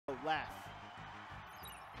Laugh.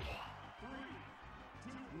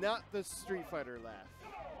 Not the Street Fighter laugh.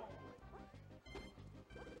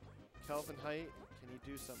 Kelvinheit, can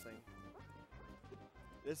he do something?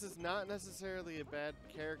 This is not necessarily a bad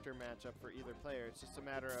character matchup for either player. It's just a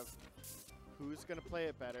matter of who's going to play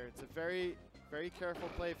it better. It's a very, very careful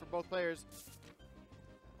play for both players.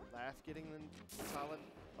 Laugh getting the solid.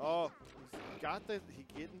 Oh, he's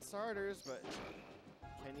getting starters, but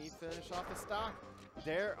can he finish off the stock?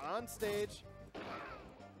 There on stage.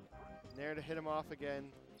 There to hit him off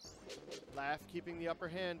again. Laugh keeping the upper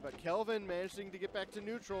hand, but Kelvin managing to get back to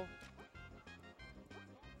neutral.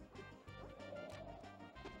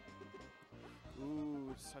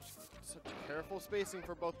 Ooh, such careful spacing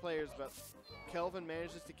for both players, but Kelvin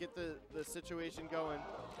manages to get the situation going.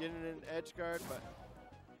 Getting an edge guard, but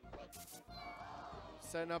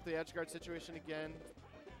setting up the edge guard situation again.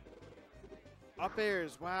 Up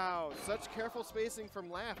airs, wow, such careful spacing from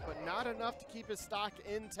Laugh, but not enough to keep his stock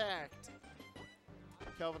intact.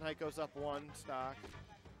 Kelvinheit goes up one stock.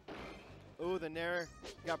 Ooh, the Nair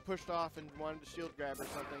got pushed off and wanted to shield grab or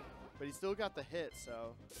something, but he still got the hit,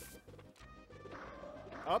 so.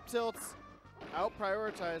 Up tilts, out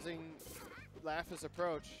prioritizing Laugh's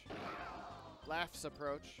approach. Laugh's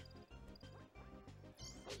approach.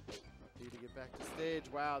 B to get back to stage.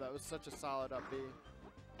 Wow, that was such a solid up B.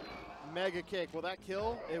 Mega kick. Will that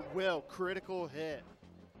kill? It will. Critical hit.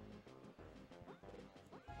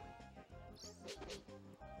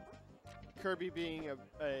 Kirby being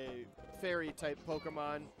a fairy type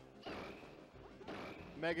Pokemon,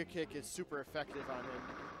 Mega kick is super effective on him.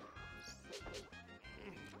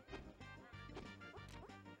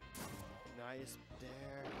 Nice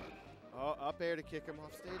dare. Oh, up air to kick him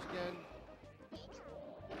off stage again.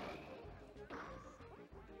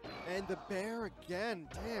 And the bear again.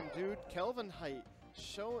 Damn, dude. Kelvinheit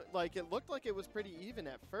like it looked like it was pretty even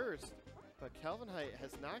at first, but Kelvinheit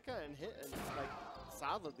has not gotten hit like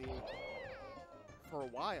solidly for a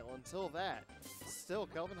while until that. Still,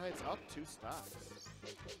 Kelvinheit's up 2 stocks.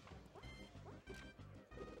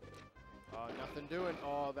 Oh, nothing doing.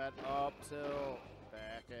 Oh, that up tilt.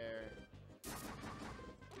 Back air.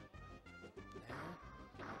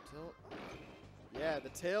 Up tilt. Yeah, the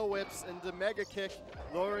tail whips into mega kick,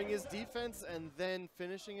 lowering his defense and then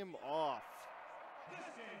finishing him off.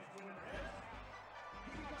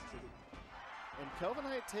 And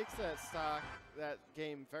Kelvinheit takes that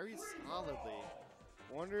game very solidly.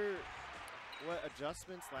 Wonder what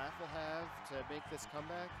adjustments Laugh will have to make this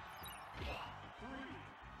comeback.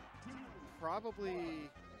 Probably,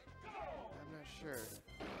 I'm not sure.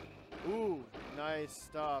 Ooh, nice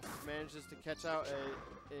stuff. Manages to catch out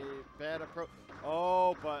a bad approach.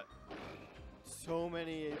 Oh, but so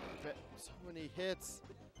many hits,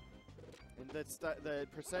 and the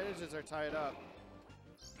percentages are tied up.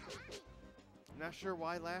 I'm not sure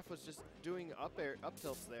why Laugh was just doing up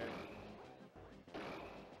tilts there,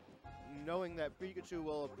 knowing that Pikachu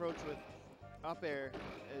will approach with up air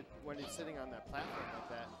when he's sitting on that platform like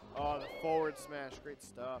that. Oh, the forward smash, great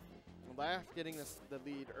stuff. Laugh getting the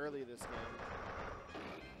lead early this game.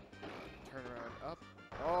 Turn around up.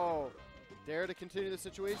 Oh, dare to continue the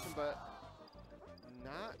situation, but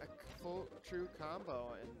not a true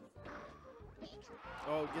combo. And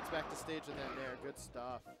oh, gets back to stage with that Nair. Good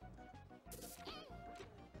stuff.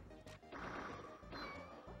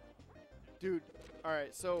 Dude, all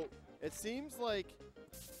right, so it seems like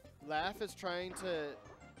Laugh is trying to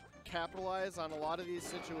capitalize on a lot of these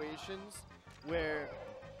situations where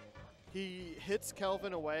he hits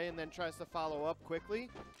Kelvin away and then tries to follow up quickly,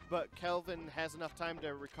 but Kelvin has enough time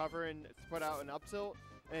to recover and put out an up tilt.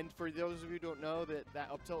 And for those of you who don't know, that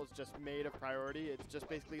up tilt is just made of priority. It's just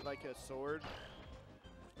basically like a sword.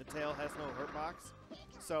 The tail has no hurt box.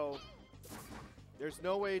 So there's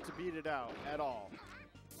no way to beat it out at all.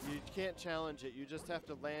 You can't challenge it. You just have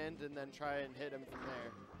to land and then try and hit him from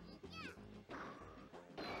there.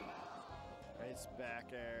 Nice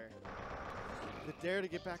back air. The dare to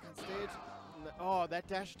get back on stage. Oh, that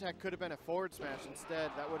dash attack could have been a forward smash instead.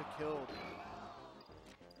 That would have killed.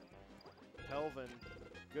 Kelvin,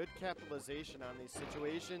 good capitalization on these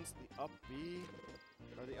situations. The up B,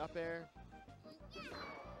 or the up air.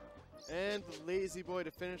 And the lazy boy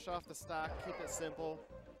to finish off the stock. Keep it simple.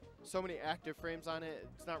 So many active frames on it,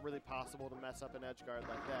 it's not really possible to mess up an edge guard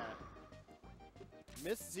like that.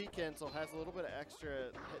 Missed Z cancel has a little bit of extra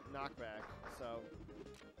hit knockback, so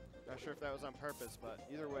not sure if that was on purpose, but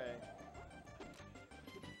either way.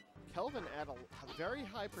 Kelvin at a very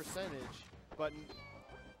high percentage, but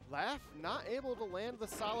Laugh not able to land the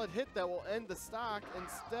solid hit that will end the stock.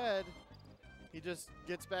 Instead, he just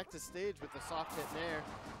gets back to stage with the soft hit Nair.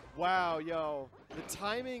 Wow, yo, The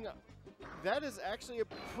timing, that is actually a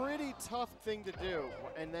pretty tough thing to do.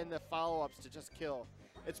 And then the follow-ups to just kill.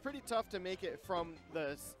 It's pretty tough to make it from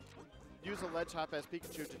the use a ledge hop as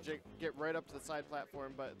Pikachu to get right up to the side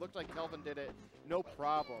platform, but it looked like Kelvin did it no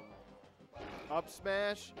problem. Up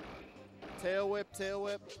smash, tail whip, tail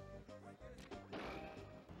whip.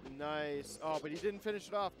 Nice. Oh, but he didn't finish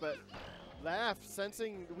it off, but Laugh,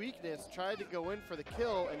 sensing weakness, tried to go in for the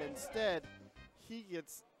kill, and instead he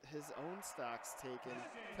gets his own stocks taken.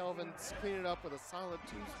 Kelvin's cleaning it up with a solid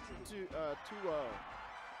 2-0.